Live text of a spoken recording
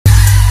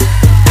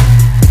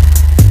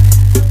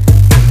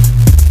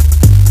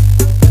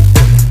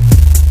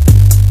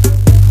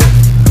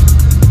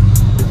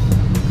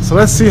So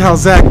let's see how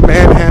Zach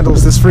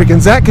manhandles this freaking.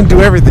 Zach can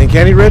do everything,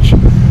 can he, Rich?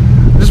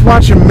 Just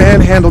watch him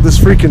manhandle this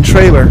freaking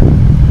trailer.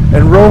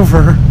 And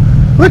Rover,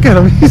 look at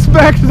him. He's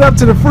backed it up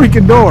to the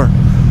freaking door.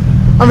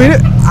 I mean,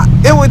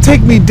 it would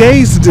take me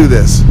days to do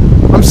this.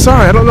 I'm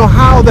sorry, I don't know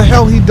how the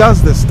hell he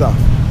does this stuff.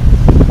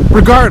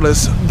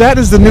 Regardless, that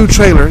is the new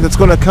trailer that's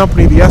going to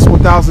accompany the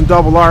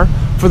S1000RR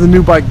for the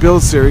new bike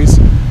build series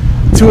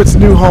to its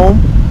new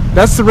home.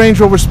 That's the Range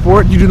Rover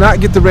Sport. You do not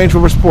get the Range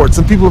Rover Sport.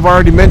 Some people have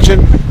already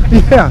mentioned,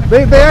 yeah,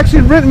 they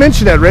actually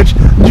mentioned that, Rich.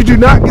 You do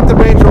not get the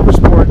Range Rover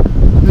Sport.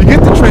 You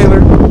get the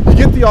trailer, you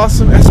get the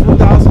awesome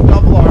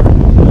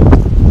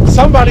S1000RR.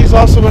 Somebody's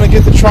also going to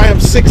get the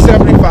Triumph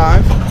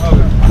 675.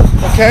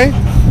 Okay?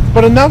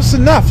 But enough's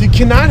enough. You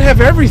cannot have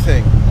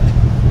everything.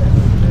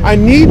 I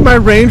need my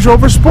Range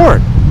Rover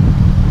Sport.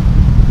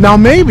 Now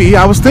maybe,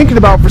 I was thinking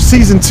about for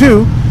season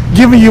 2,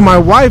 giving you my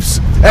wife's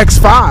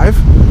X5,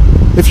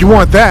 if you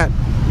want that.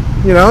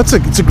 You know, it's a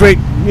great,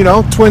 you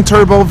know, twin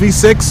turbo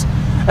V6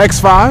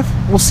 X5.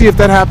 We'll see if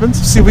that happens.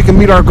 See if we can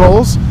meet our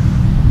goals.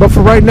 But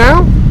for right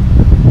now,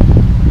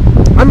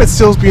 I'm at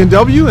Sills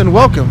BMW, and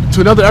welcome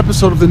to another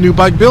episode of the new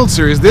bike build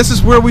series. This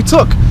is where we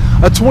took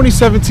a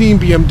 2017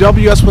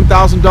 BMW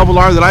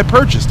S1000RR that I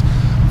purchased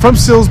from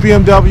Sills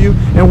BMW,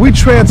 and we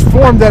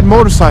transformed that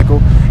motorcycle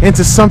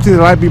into something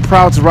that I'd be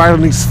proud to ride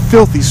on these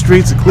filthy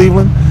streets of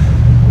Cleveland.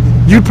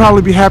 You'd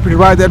probably be happy to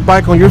ride that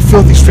bike on your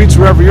filthy streets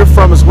wherever you're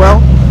from as well.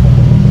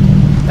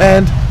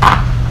 And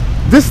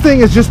this thing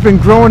has just been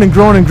growing and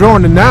growing and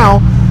growing, and now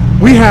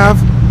we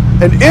have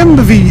an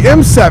MV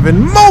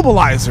M7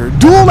 Mobilizer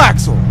dual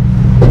axle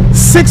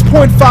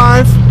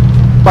 6.5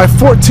 by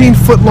 14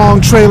 foot long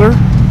trailer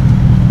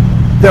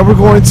that we're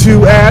going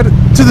to add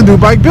to the new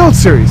bike build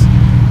series.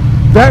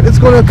 That is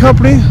going to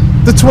accompany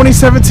the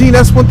 2017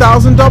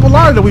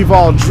 S1000RR that we've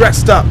all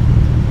dressed up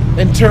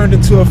and turned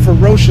into a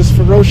ferocious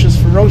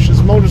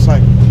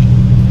motorcycle.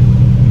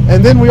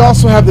 And then we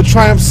also have the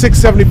Triumph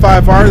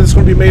 675R that's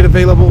going to be made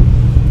available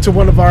to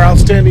one of our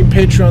outstanding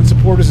Patreon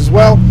supporters as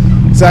well.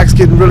 Zach's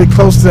getting really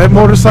close to that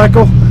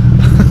motorcycle,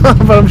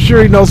 but I'm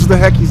sure he knows what the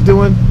heck he's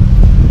doing.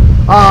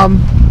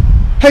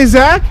 Hey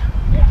Zach?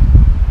 Yeah.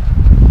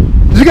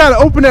 You got to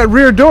open that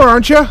rear door,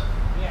 aren't you?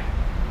 Yeah.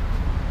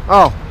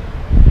 Oh.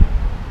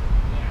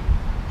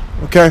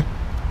 Okay.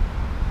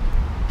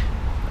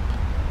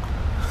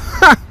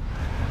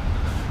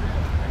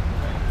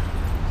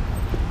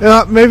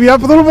 Yeah, maybe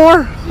up a little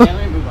more? Yeah,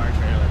 let me move our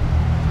trailer.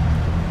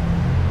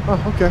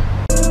 Oh, okay.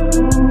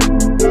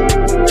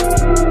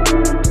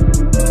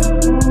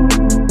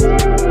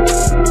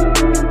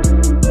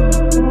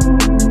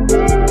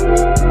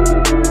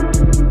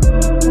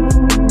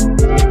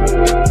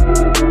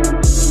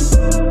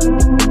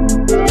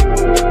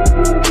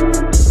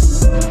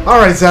 All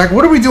right, Zach,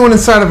 what are we doing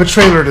inside of a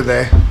trailer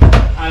today?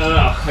 I don't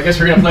know. I guess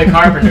we're going to play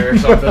carpenter or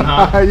something,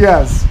 huh?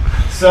 Yes.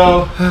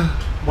 So,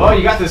 well,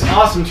 you got this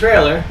awesome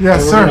trailer.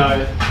 Yes, sir. We're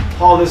going to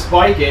haul this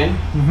bike in.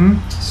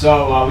 Mm-hmm.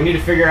 So, we need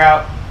to figure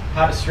out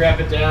how to strap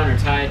it down or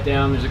tie it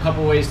down. There's a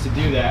couple ways to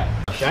do that.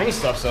 Shiny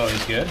stuff's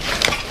always good.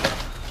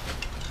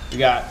 We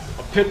got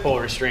a pit bull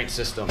restraint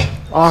system.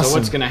 Awesome. So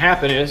what's going to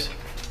happen is,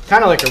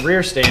 kind of like a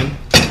rear stand,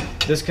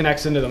 this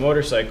connects into the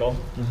motorcycle,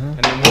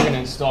 and then we're going to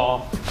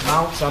install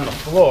mounts on the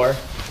floor.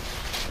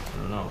 I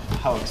don't know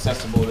how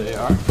accessible they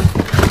are.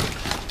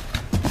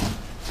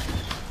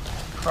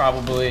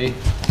 Probably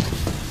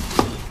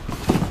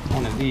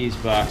one of these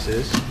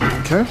boxes.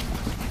 Okay.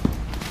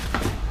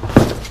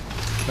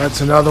 That's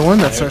another one.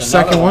 That's There's our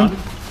second another one.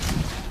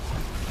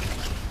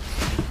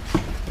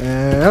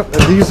 And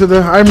these are the,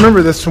 I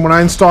remember this from when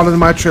I installed it in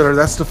my trailer.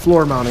 That's the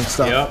floor mounting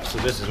stuff. Yep, so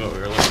this is what we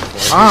were looking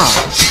for. Ah.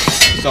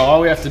 So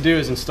all we have to do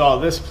is install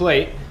this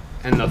plate,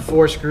 and the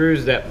 4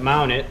 screws that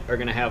mount it are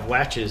going to have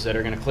latches that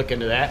are going to click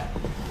into that.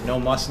 No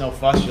muss, no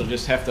fuss. You'll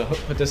just have to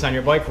put this on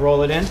your bike,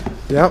 roll it in.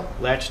 Yep.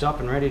 Latched up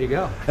and ready to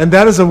go. And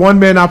that is a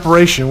one-man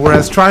operation,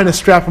 whereas trying to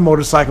strap a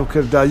motorcycle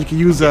could you could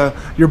use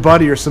your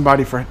buddy or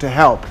somebody to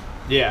help.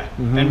 Yeah,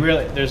 and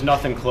really, there's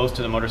nothing close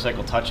to the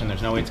motorcycle touching.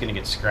 There's no way it's going to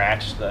get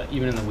scratched.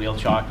 Even in the wheel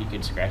chock, you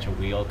could scratch a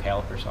wheel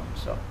caliper or something.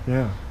 So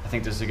yeah, I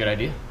think this is a good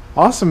idea.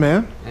 Awesome,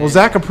 man. Well, And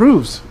Zach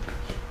approves.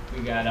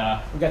 We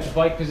got the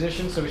bike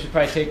position, so we should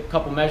probably take a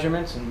couple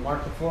measurements and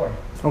mark the floor.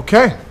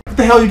 Okay. What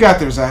the hell you got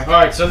there, Zach? All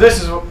right, so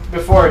this is,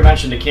 before we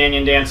mentioned the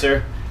Canyon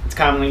Dancer, it's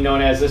commonly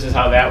known as, this is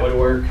how that would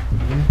work.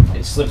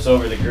 It slips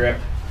over the grip.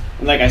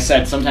 And like I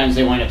said, sometimes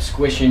they wind up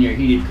squishing your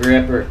heated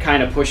grip, or it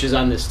kind of pushes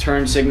on this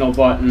turn signal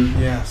button.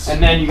 Yes.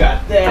 And then you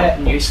got that,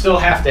 and you still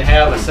have to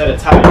have a set of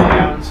tie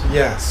downs.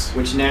 Yes.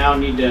 Which now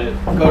need to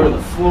go to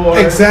the floor.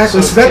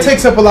 Exactly. So that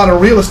takes up a lot of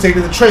real estate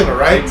in the trailer,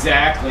 right?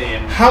 Exactly.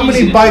 And how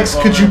many bikes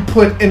could you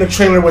put in a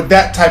trailer with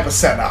that type of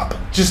setup?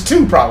 Just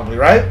 2, probably,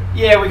 right?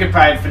 Yeah, we could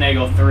probably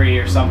finagle 3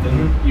 or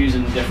something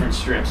using different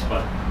strips,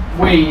 but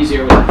way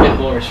easier with a pit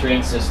bull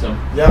restraint system.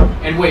 Yep.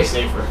 And way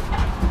safer.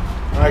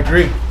 I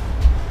agree.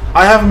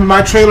 I have them in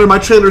my trailer. My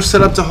trailer is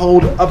set up to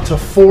hold up to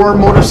 4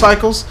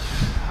 motorcycles.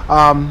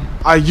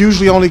 I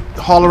usually only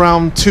haul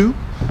around 2,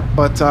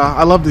 But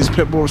I love these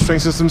Pitbull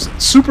restraint systems.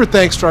 Super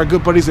thanks to our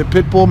good buddies at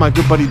Pitbull, my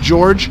good buddy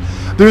George.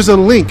 There's a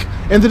link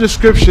in the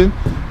description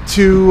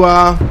to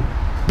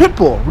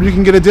Pitbull where you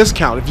can get a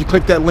discount if you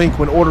click that link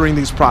when ordering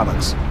these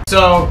products.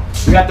 So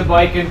we got the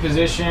bike in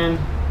position.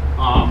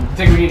 I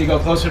think we need to go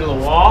closer to the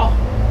wall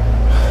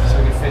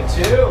so we can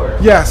fit two. Or?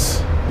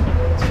 Yes.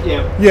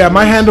 Yeah. Yeah,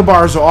 my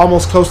handlebars are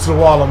almost close to the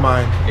wall on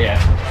mine. Yeah.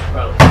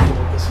 Probably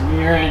put this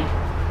mirror in.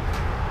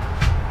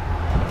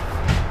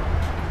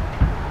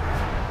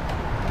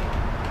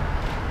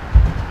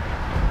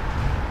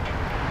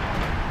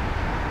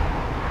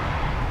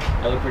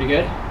 That look pretty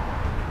good?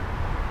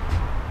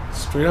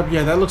 Straight up,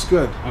 yeah, that looks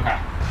good. Okay.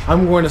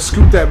 I'm going to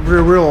scoop that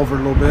rear wheel over a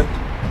little bit.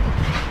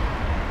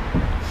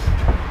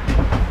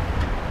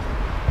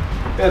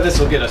 Yeah, this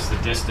will get us the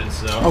distance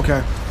though.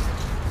 Okay.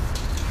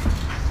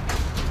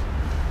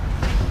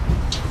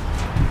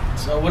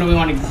 So what do we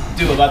want to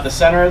do about the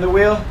center of the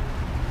wheel?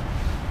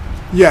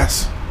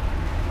 Yes.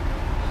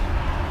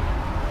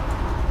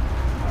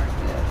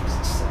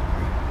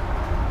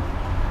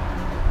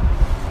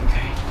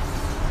 Okay.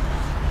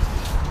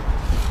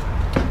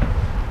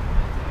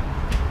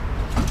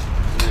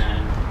 And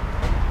then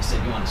you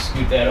said you want to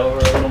scoot that over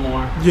a little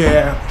more.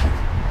 Yeah.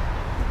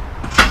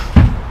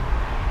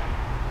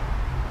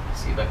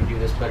 See if I can do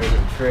this better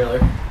than the trailer.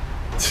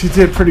 She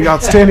did pretty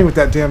outstanding with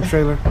that damn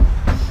trailer.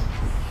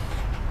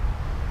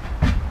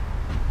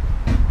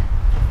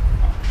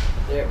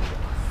 There we go.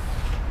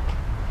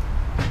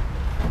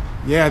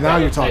 Yeah, now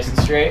you're Nice talking. and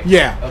straight?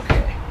 Yeah.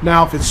 Okay.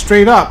 Now, if it's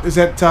straight up, is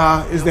that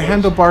is the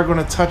handlebar going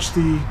to touch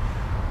the?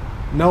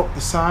 Nope,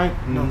 the side.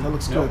 No, that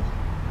looks Nope.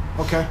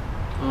 good. Okay.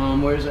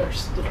 Where's our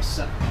little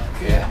center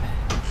mark? Yeah.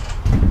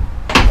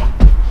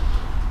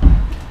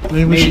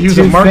 Maybe we Made should it use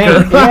a too marker.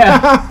 faint,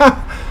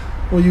 yeah.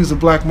 We'll use a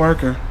black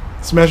marker.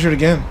 Let's measure it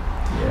again.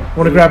 Yeah.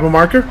 Want to grab a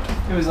marker?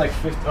 It was like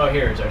 50. Oh,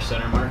 here is our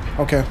center mark.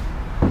 Okay.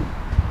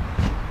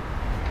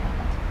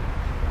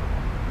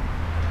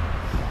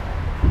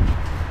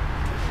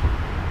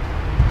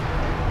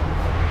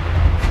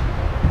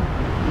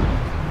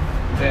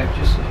 Back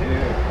just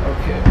here.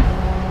 Okay.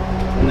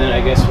 And then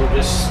I guess we'll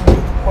just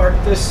mark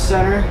this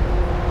center.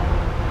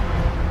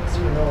 So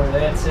we know where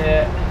that's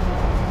at.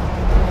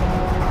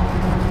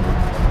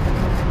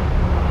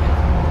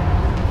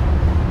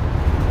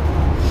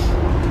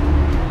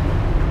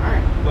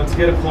 Alright, let's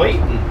get a plate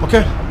and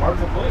Okay. mark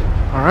the plate.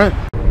 All right.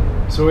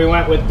 So we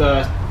went with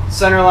the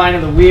center line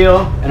of the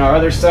wheel and our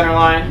other center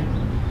line.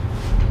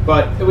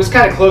 But it was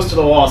kind of close to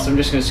the wall, so I'm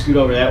just going to scoot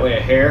over that way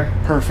a hair.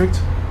 Perfect.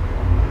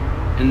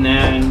 And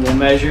then we'll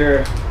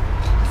measure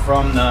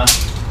from the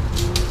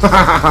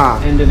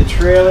end of the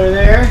trailer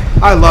there.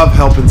 I love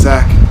helping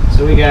Zach.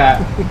 So we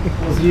got,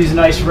 we'll use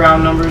nice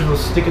round numbers. We'll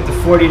stick it to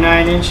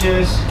 49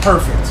 inches.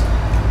 Perfect.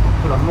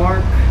 Put a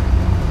mark.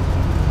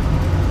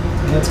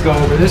 And let's go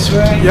over this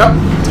way. Yep.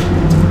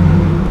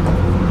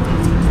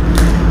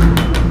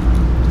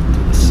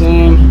 The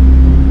same.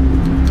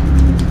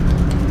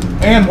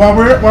 And while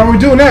we're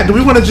doing that, do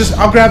we want to just?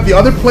 I'll grab the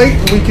other plate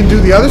and we can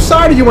do the other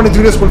side, or you want to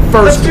do this one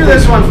first? Let's do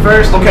this one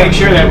first to make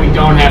sure that we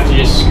don't have to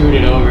just scoot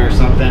it over or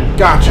something.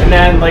 Gotcha. And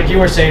then, like you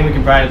were saying, we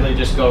can probably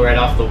just go right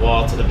off the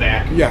wall to the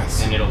back.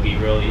 Yes. And it'll be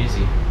real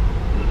easy.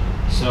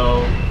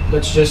 So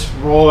let's just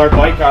roll our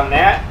bike on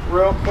that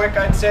real quick,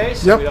 I'd say,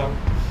 so we don't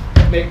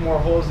make more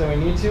holes than we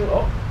need to.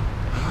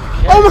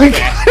 Oh my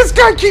God! This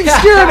guy keeps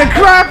scaring the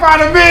crap out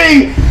of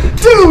me,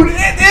 dude.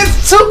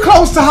 It's too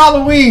close to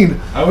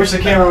Halloween. I wish the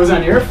camera was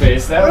on your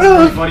face. That was Oh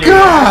pretty funny.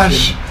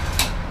 gosh!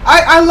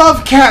 I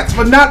love cats,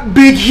 but not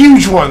big,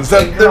 huge ones.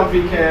 Big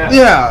grumpy cat.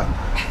 Yeah.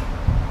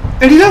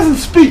 And he doesn't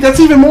speak. That's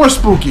even more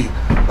spooky.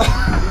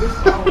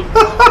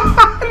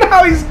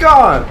 Now he's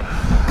gone.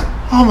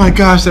 Oh my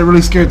gosh, that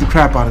really scared the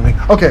crap out of me.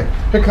 Okay,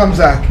 here comes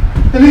Zach.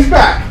 And he's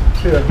back.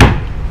 Here.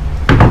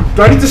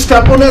 Do I need to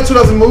step on that so it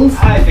doesn't move?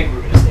 I think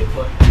we're going to stay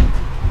put.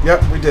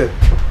 Yep, we did.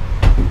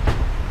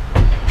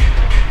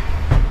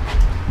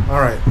 All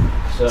right.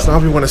 So now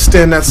we want to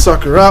stand that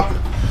sucker up.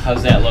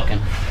 How's that looking?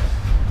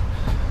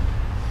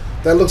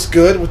 That looks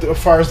good with as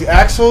far as the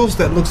axles.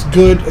 That looks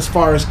good as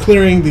far as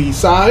clearing the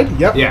side.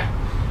 Yep. Yeah.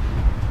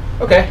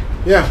 Okay.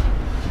 Yeah.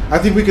 I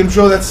think we can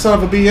drill that son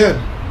of a bee in.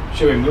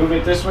 Should we move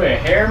it this way a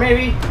hair,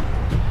 maybe?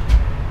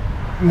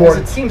 More.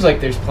 It seems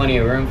like there's plenty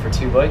of room for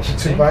two bikes.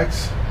 Two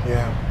bikes?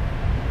 Yeah.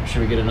 Or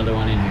should we get another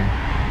one in here?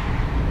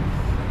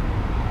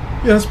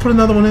 Yeah, let's put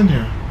another one in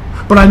here.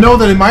 But I know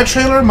that in my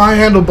trailer, my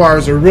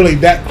handlebars are really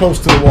that close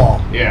to the wall.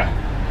 Yeah.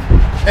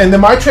 And then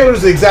my trailer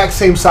is the exact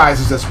same size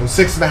as this one,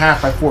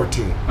 6.5 by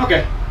 14.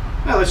 Okay.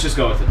 Well, let's just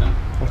go with it then.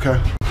 Okay.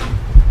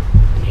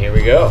 And here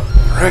we go.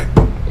 All right.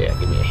 Yeah,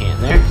 give me a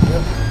hand there.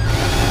 Yep.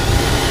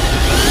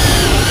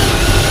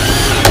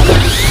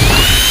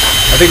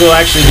 I think we'll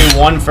actually do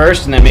one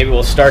first, and then maybe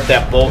we'll start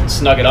that bolt and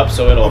snug it up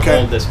so it'll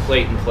hold this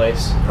plate in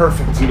place.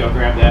 Perfect. You go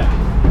grab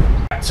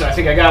that. So I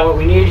think I got what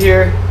we need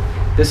here.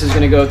 This is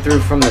going to go through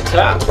from the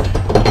top.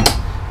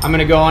 I'm going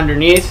to go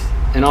underneath,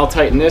 and I'll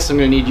tighten this. I'm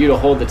going to need you to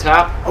hold the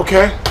top.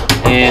 Okay.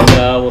 And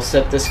we'll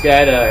set this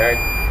guy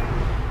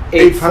to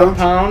 8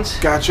 foot-pounds.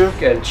 Gotcha.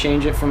 Got to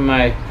change it from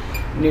my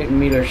Newton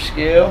meter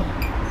scale.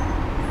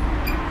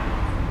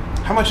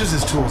 How much is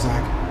this tool,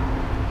 Zach?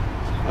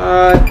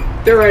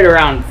 They're right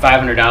around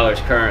 $500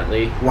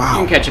 currently. Wow.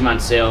 You can catch them on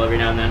sale every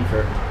now and then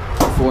for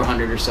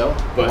 $400 or so.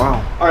 But,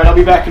 wow. All right, I'll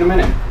be back in a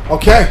minute.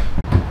 Okay.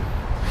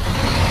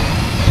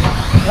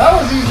 That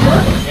was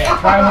easier. Yeah,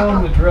 try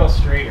holding the drill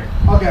straighter.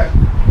 Okay.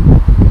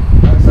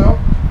 Like so?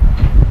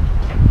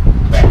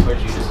 Back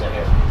towards you just a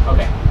hair.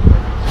 Okay.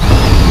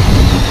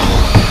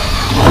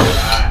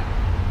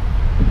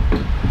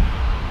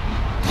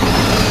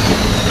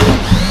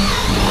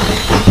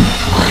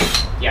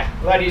 Yeah,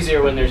 a lot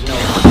easier when there's no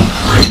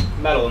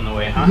metal in the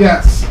way, huh?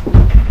 Yes.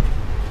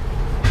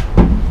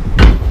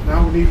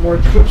 Now we need more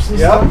clips and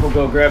stuff. We'll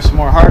go grab some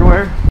more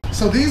hardware.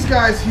 So these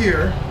guys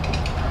here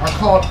are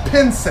called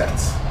pin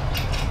sets.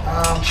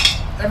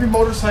 Every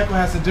motorcycle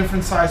has a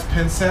different size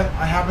pin set.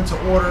 I happened to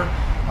order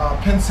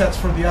pin sets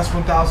for the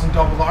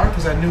S1000RR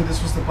because I knew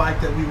this was the bike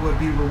that we would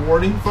be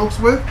rewarding folks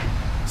with.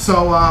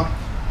 So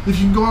if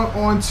you can go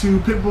on to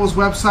Pitbull's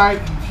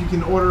website, you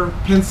can order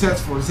pin sets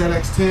for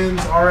ZX10s,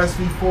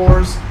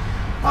 RSV4s,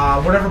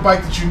 whatever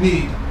bike that you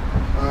need.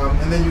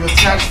 And then you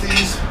attach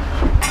these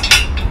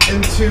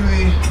into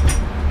the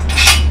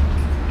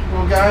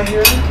little guy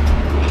here.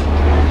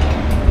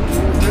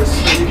 This,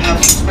 so you have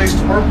some space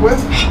to work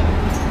with.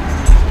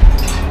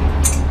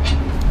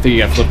 I think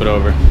you gotta flip it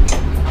over.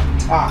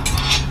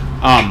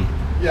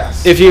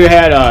 Yes. If you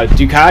had a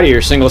Ducati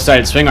or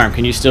single-sided swing arm,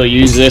 can you still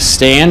use this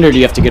stand, or do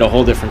you have to get a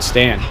whole different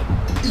stand?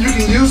 You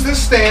can use this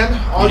stand.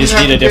 All you just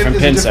need a different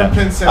pin set.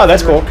 Oh,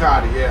 that's cool.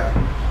 Ducati, yeah.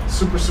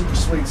 Super, super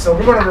sweet. So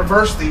we're going to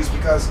reverse these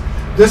because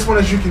this one,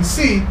 as you can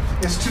see,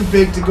 is too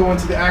big to go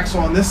into the axle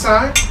on this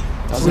side.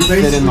 Doesn't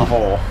fit in the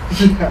hole.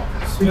 Yeah.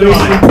 We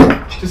basically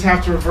just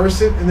have to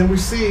reverse it, and then we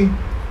see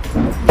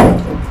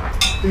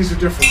these are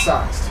different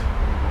sized.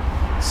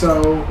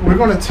 So we're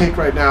going to take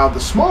right now the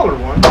smaller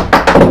one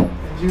and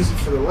use it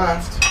for the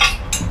left.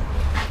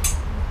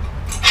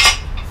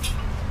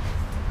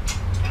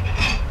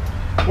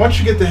 Once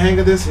you get the hang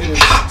of this, it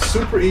is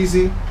super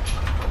easy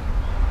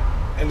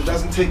and it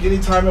doesn't take any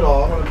time at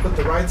all. I'm going to put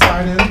the right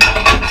side in.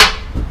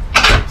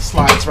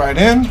 Slides right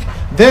in.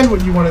 Then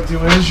what you want to do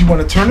is you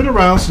want to turn it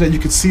around so that you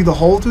can see the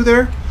hole through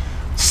there.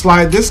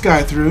 Slide this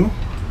guy through,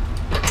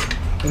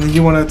 and then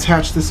you want to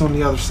attach this on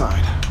the other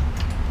side.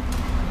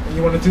 And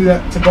you want to do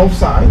that to both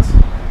sides.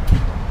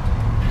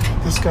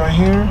 This guy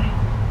here,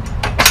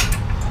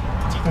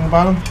 top and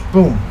bottom,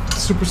 boom,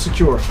 super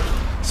secure.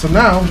 So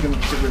now we can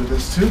get rid of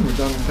this too. We're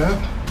done with that.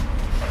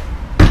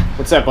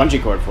 What's that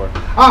bungee cord for?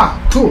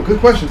 Cool, good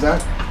question,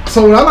 Zach.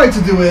 So what I like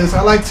to do is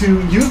I like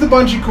to use the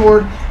bungee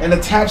cord and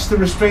attach the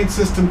restraint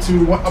system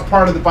to a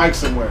part of the bike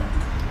somewhere.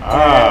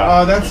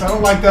 I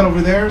don't like that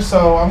over there,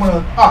 so I'm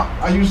gonna.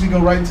 I usually go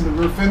right into the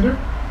rear fender.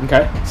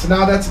 Okay. So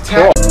now that's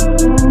attached. Cool.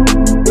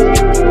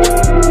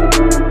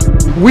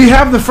 We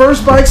have the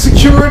first bike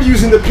secured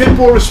using the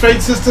Pitbull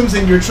restraint systems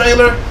in your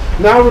trailer.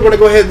 Now we're gonna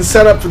go ahead and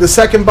set up for the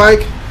second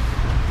bike.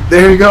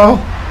 There you go.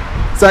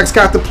 Zach's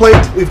got the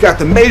plate. We've got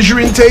the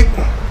measuring tape.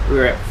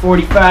 We're at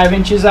 45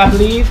 inches, I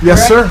believe.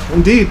 Yes, correct? sir.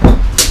 Indeed.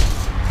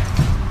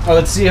 Oh,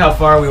 let's see how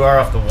far we are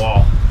off the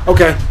wall.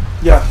 Okay.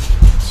 Yeah.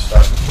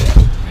 Start with that.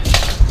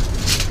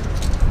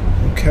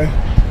 Okay.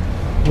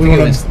 We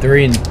want it's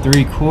 3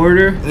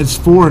 3/4. It's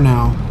 4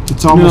 now.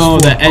 It's almost 4.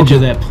 No, the edge of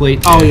that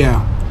plate. Oh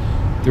yeah.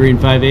 3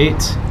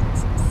 5/8.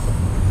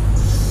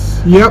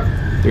 Yep.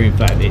 3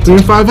 5/8. 3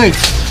 5/8.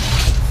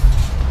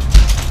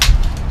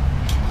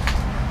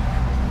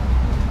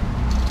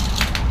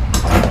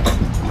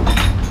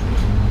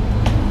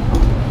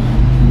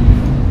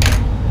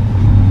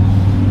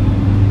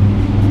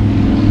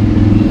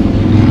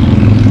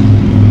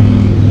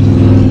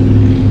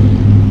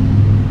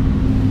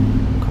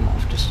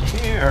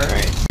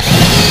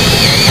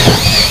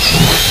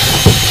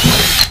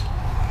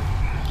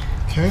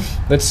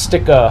 Let's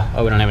stick we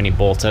don't have any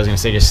bolts. I was going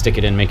to say just stick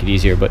it in, make it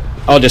easier, but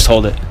I'll just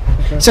hold it.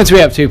 Okay. Since we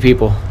have 2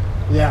 people.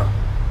 Yeah.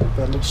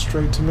 That looks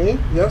straight to me,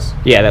 yes?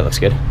 Yeah, that looks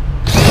good.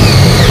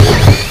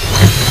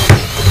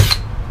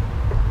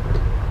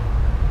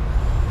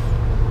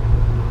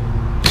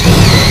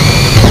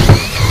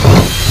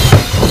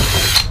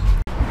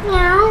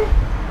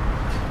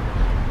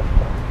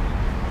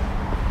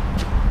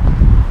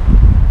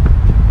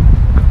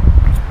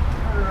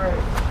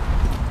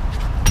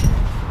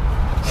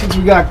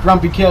 We got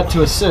Grumpy Cat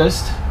to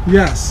assist.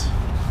 Yes.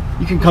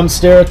 You can come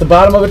stare at the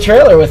bottom of a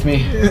trailer with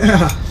me.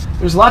 Yeah.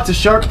 There's lots of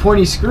sharp,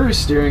 pointy screws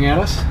staring at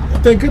us.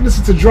 Thank goodness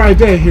it's a dry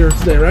day here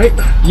today, right?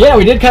 Yeah,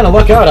 we did kind of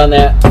luck out on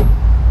that.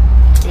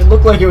 It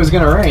looked like it was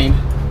going to rain.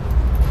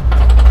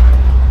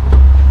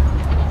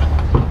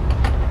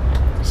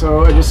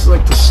 So I just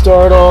like to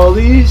start all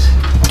these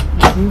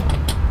by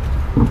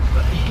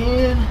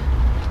hand.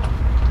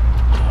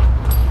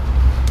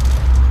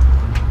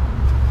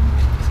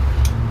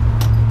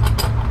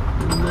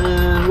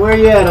 Where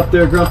you at up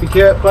there, Grumpy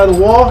Cat? By the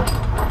wall?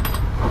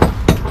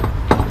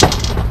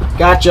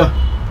 Gotcha.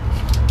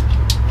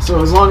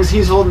 So as long as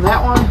he's holding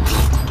that one,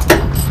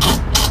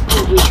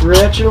 we'll just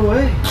ratchet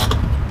away.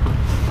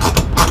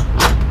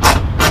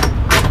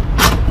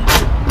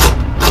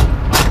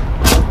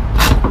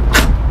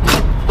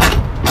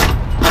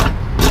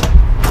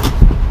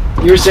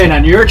 were saying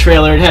on your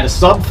trailer it had a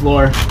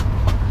subfloor.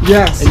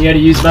 Yes. And you had to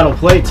use metal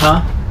plates,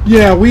 huh?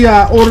 Yeah, we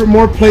ordered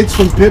more plates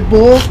from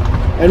Pitbull,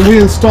 and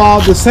we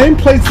installed the same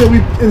plates that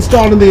we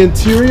installed in the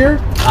interior.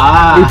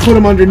 Ah. We put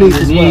them underneath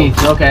as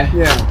well. Okay.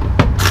 Yeah.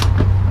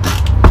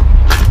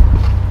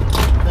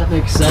 That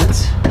makes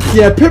sense.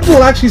 Yeah,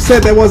 Pitbull actually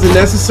said that wasn't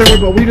necessary,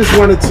 but we just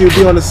wanted to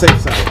be on the safe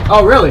side.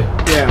 Oh, really?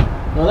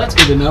 Yeah. Well, that's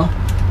good to know.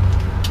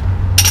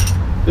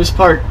 This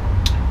part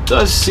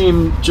does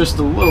seem just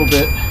a little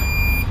bit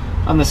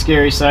on the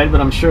scary side, but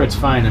I'm sure it's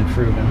fine and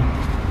proven.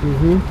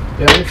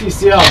 Yeah, if you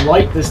see how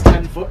light this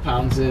 10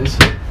 foot-pounds is.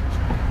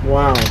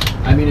 Wow.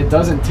 I mean, it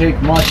doesn't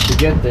take much to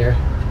get there.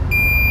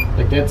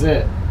 Like, that's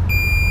it.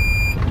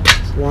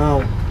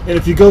 Wow. And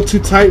if you go too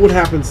tight, what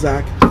happens,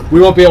 Zach?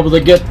 We won't be able to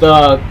get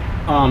the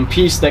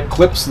piece that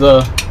clips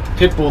the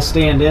Pitbull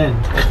stand in.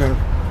 Okay.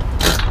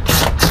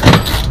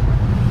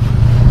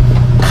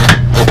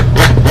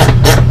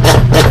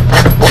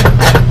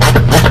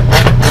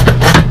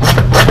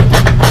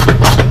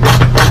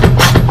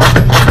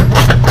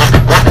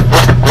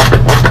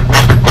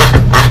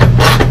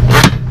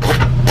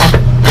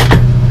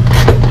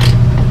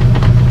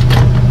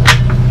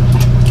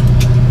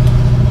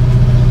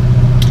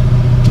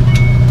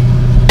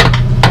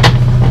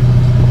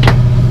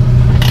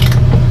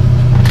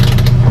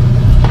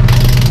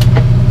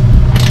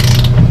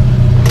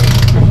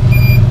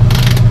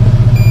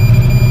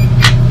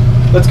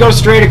 Let's go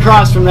straight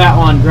across from that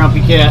one,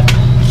 Grumpy Cat.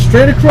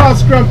 Straight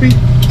across, Grumpy.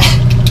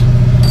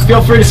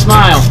 Feel free to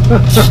smile.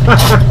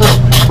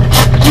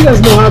 He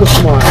doesn't know how to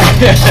smile.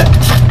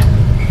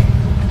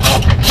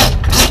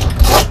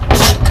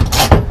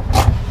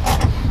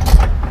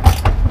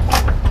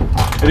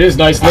 It is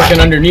nice looking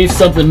underneath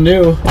something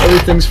new.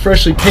 Everything's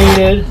freshly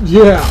painted.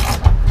 Yeah.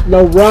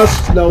 No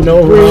rust, no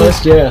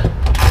rust, yeah.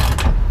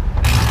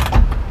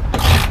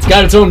 It's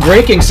got its own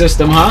braking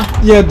system, huh?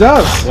 Yeah, it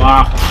does.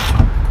 Wow.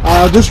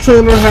 This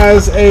trailer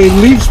has a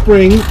leaf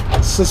spring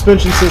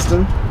suspension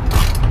system.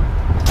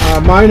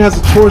 Mine has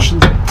a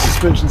torsion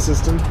suspension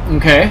system.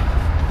 Okay.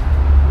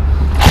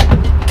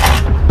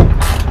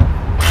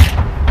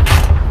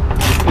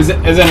 Is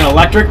it an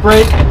electric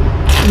brake?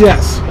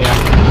 Yes.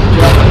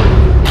 Yeah.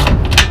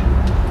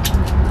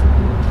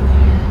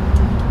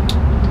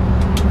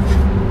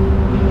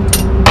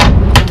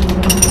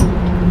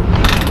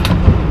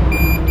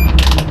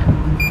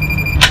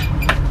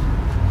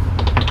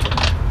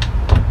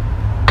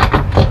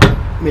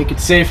 Make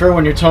it safer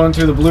when you're towing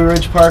through the Blue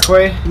Ridge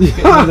Parkway. Getting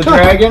to the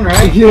Dragon,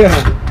 right? Yeah.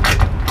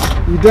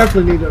 You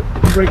definitely need a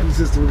braking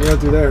system to run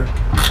through there.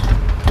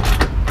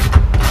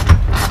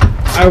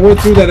 I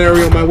went through that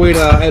area on my way to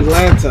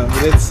Atlanta.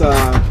 It's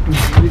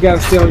you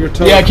gotta stay on your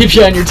toes. Yeah, it keeps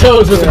you on your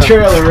toes with the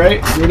trailer,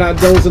 right? You're not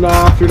dozing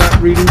off. You're not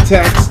reading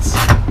texts.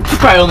 You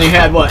probably only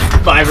had what,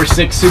 5 or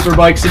 6 super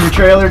bikes in your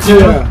trailer too?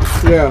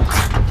 Yeah.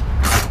 Yeah.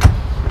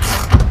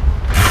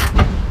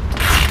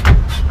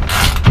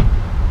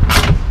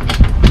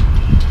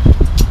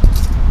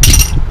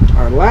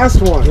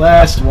 Last one.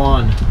 Last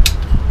one.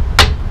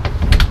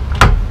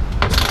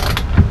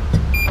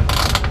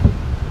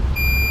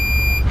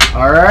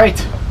 All right.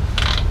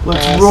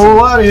 Let's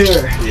roll out of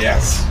here.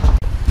 Yes.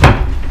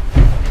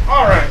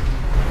 All right.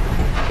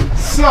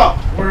 So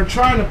we're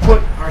trying to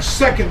put our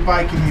second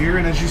bike in here,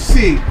 and as you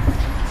see,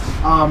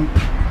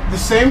 the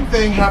same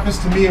thing happens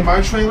to me in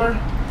my trailer.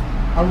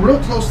 I'm real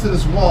close to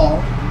this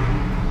wall,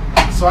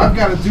 so I've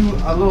got to do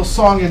a little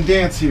song and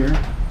dance here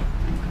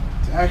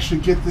to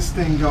actually get this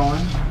thing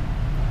going.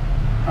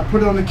 I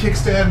put it on the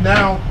kickstand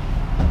now.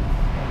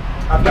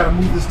 I've got to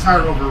move this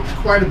tire over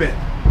quite a bit.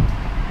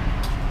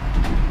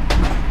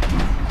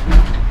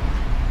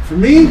 For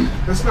me,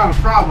 that's not a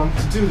problem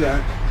to do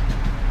that.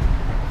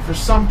 For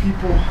some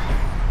people,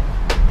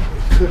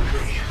 it could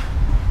be.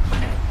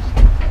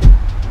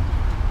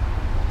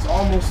 It's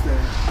almost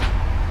there.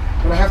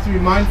 But I have to be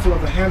mindful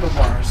of the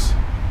handlebars.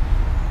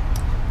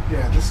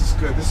 Yeah, this is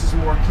good. This is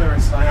more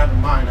clearance than I have in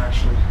mine,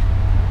 actually.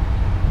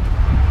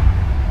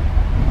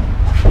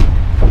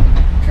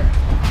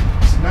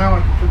 Now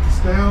I can put this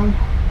down,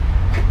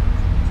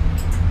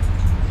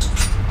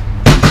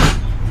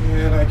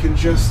 and I can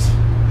just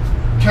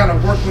kind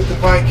of work with the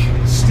bike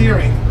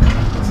steering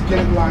to get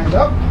it lined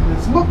up.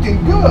 It's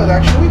looking good,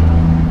 actually.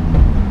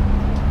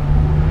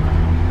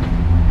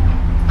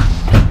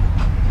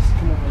 Let's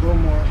come on a little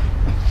more.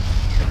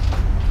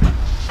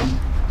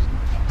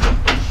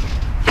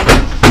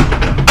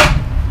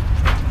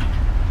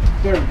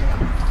 There we go.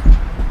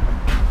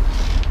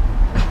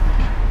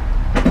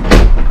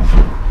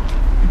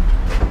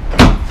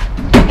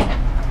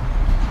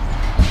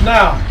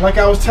 Now, like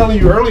I was telling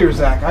you earlier,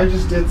 Zach, I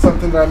just did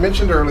something that I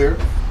mentioned earlier.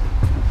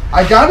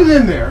 I got it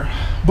in there,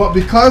 but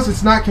because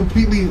it's not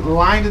completely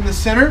lined in the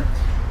center,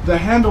 the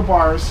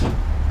handlebars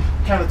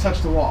kind of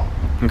touch the wall.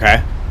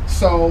 Okay.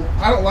 So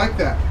I don't like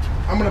that.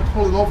 I'm going to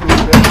pull it over a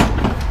little bit.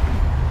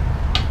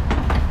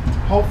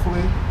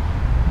 Hopefully,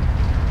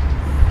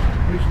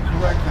 we can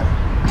correct that.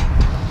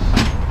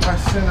 If I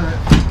center it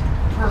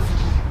perfectly.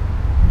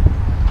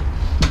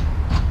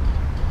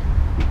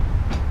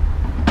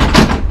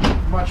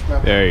 Much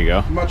better. There you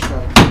go. Much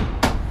better.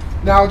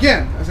 Now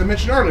again, as I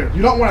mentioned earlier,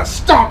 you don't want to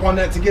stomp on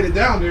that to get it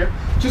down there.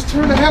 Just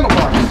turn the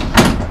handlebars,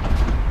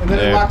 and then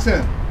it locks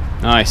in.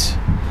 Nice.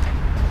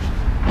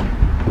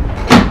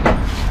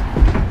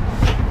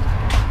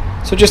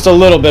 So just a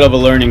little bit of a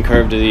learning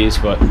curve to these,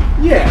 but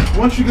yeah,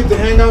 once you get the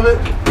hang of it,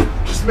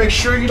 just make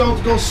sure you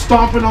don't go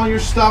stomping on your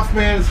stuff,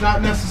 man. It's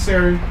not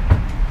necessary.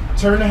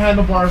 Turn the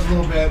handlebars a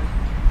little bit.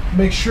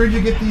 Make sure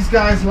you get these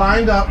guys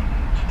lined up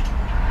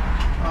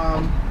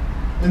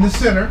in the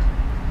center,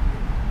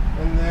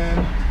 and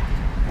then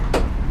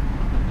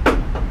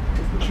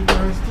that's what you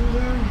guys do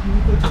there. You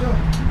good to go.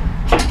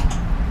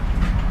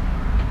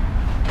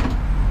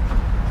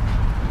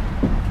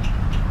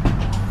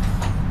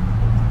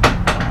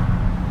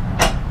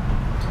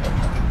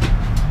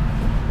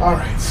 All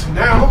right, so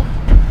now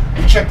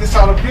you check this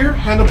out up here.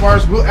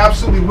 Handlebars will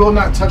absolutely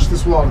not touch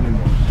this wall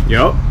anymore.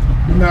 Yep.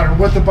 No matter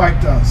what the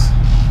bike does.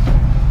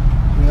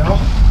 You know?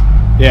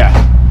 Yeah.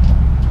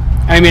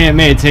 I mean, it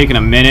may have taken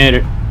a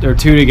minute or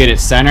two to get it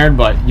centered,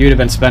 but you'd have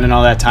been spending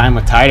all that time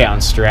with tie-down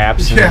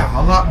straps and a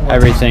lot more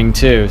everything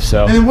too.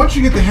 So. And then once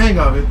you get the hang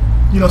of it,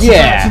 you know,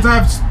 since I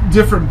have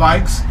different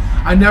bikes,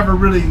 I never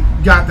really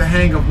got the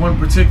hang of one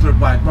particular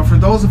bike. But for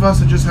those of us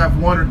that just have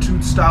one or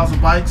two styles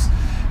of bikes,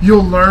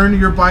 you'll learn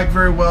your bike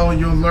very well, and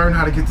you'll learn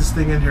how to get this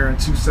thing in here in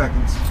 2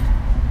 seconds.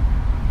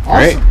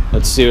 Awesome. Great.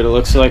 Let's see what it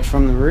looks like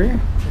from the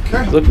rear.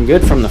 Okay. It's looking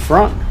good from the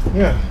front.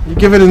 Yeah. You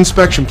give it an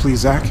inspection, please,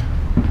 Zach.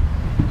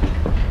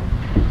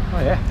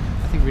 Oh, yeah.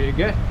 I think we did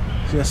good.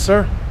 Yes,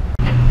 sir.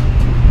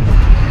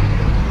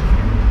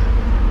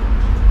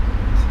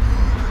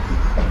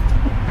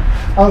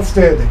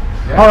 Outstanding.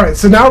 Yeah. All right,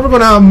 so now we're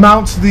going to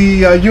mount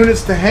the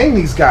units to hang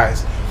these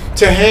guys,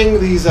 to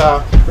hang these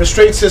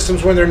restraint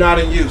systems when they're not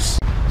in use.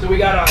 So we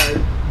got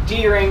our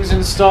D-rings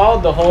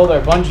installed to hold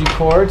our bungee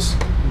cords.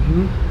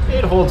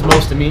 It holds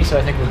most of me, so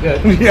I think we're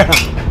good. Yeah.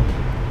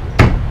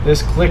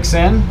 This clicks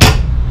in.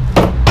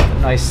 A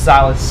nice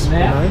solid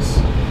snap. Nice.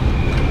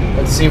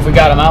 Let's see if we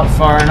got them out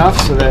far enough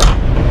so that...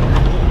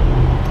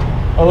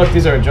 Oh, look,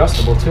 these are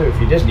adjustable too if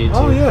you did need to.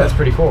 Oh, yeah. That's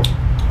pretty cool.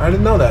 I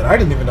didn't know that. I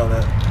didn't even know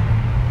that.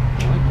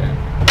 I like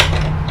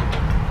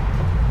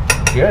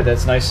that. Good.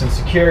 That's nice and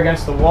secure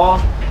against the wall.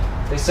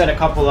 They set a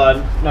couple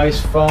of nice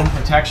foam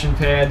protection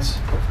pads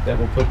that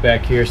we'll put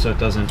back here so it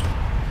doesn't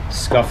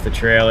scuff the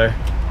trailer.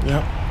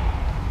 Yep.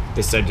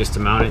 They said just to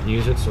mount it and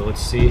use it, so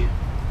let's see.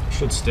 It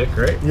should stick,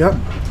 right? Yep.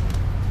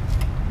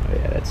 Oh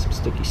yeah, that's some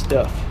sticky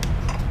stuff.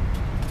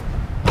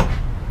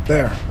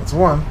 There, that's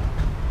one.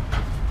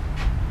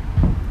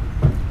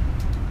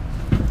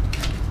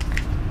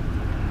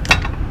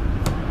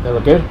 That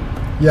look good?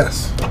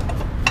 Yes.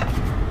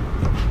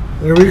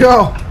 There we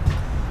go.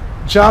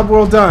 Job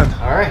well done.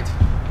 All right.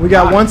 We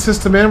got one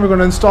system in. We're going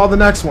to install the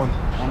next one.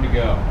 On to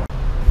go.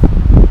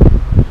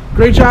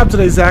 Great job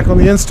today, Zach, on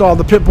the install of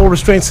the pit bull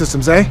restraint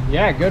systems, eh?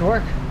 Yeah, good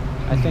work.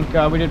 I think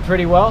we did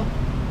pretty well.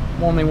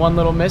 Only one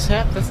little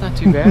mishap. That's not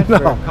too bad No.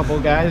 for a couple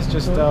of guys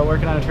just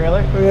working on a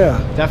trailer. Yeah.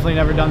 Definitely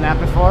never done that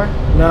before.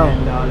 No.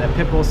 And that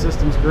pit bull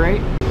system's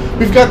great.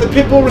 We've got the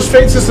pit bull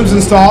restraint systems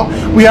installed.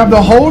 We have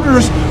the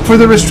holders for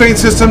the restraint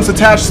systems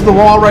attached to the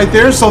wall right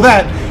there, so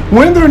that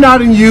when they're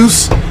not in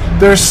use,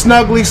 they're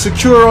snugly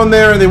secure on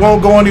there and they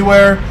won't go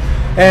anywhere.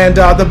 And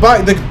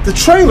the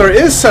trailer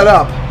is set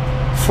up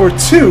for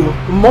 2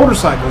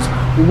 motorcycles.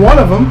 One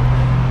of them,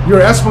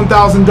 your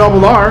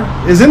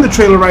S1000RR, is in the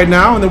trailer right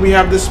now, and then we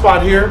have this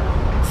spot here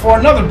for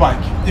another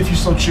bike, if you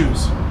so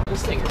choose.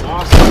 This thing is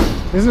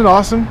awesome. Isn't it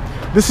awesome?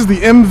 This is the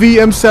MV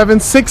M7,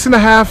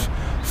 6.5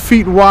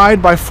 feet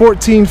wide by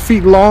 14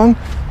 feet long.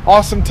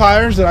 Awesome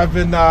tires that I've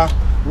been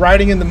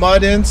riding in the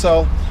mud in,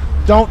 so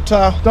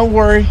don't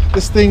worry.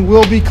 This thing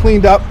will be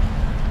cleaned up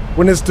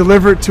when it's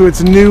delivered to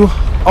its new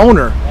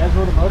owner. As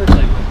will the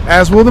motorcycle.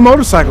 As will the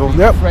motorcycle.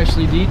 Yep.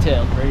 Freshly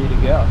detailed, ready to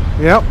go.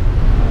 Yep.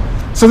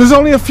 So there's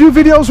only a few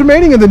videos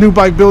remaining in the New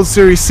Bike Build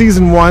Series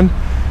Season 1,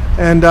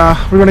 and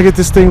we're going to get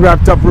this thing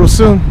wrapped up real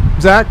soon.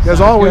 Zach, as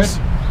always.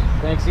 Good.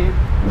 Thanks, Eve.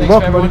 Thanks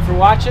welcome, everyone buddy. for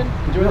watching.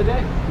 Enjoy the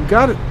day. You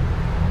got it.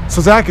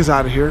 So Zach is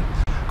out of here.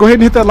 Go ahead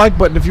and hit that like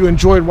button if you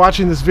enjoyed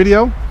watching this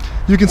video.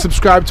 You can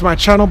subscribe to my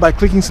channel by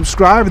clicking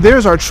subscribe.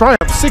 There's our Triumph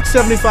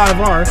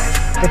 675R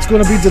that's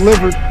going to be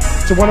delivered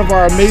to one of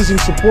our amazing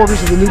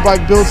supporters of the New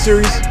Bike Build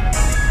Series.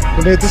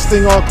 We're going to get this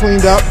thing all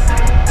cleaned up.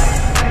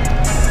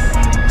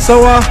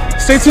 So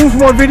stay tuned for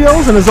more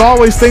videos, and as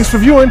always, thanks for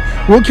viewing.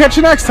 We'll catch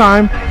you next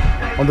time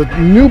on the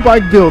New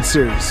Bike Build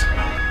Series.